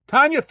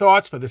Tanya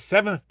thoughts for the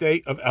seventh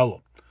day of Elul.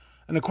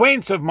 An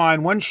acquaintance of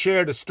mine once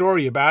shared a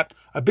story about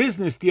a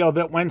business deal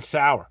that went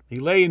sour. He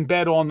lay in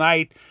bed all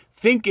night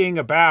thinking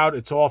about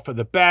it's all for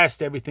the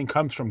best, everything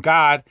comes from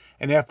God,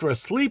 and after a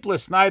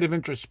sleepless night of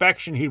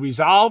introspection, he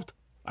resolved,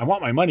 I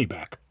want my money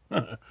back.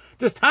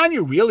 Does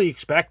Tanya really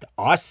expect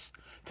us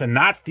to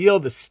not feel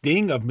the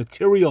sting of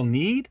material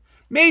need?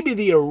 Maybe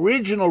the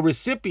original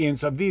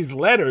recipients of these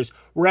letters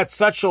were at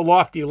such a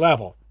lofty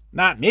level.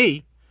 Not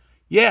me.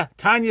 Yeah,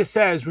 Tanya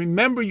says,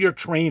 remember your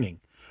training.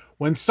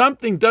 When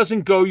something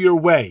doesn't go your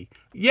way,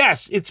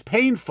 yes, it's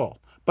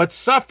painful, but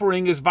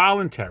suffering is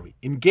voluntary.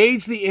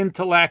 Engage the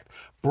intellect,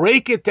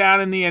 break it down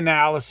in the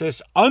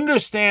analysis,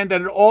 understand that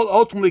it all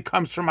ultimately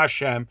comes from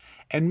Hashem,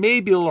 and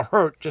maybe it'll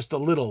hurt just a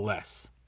little less.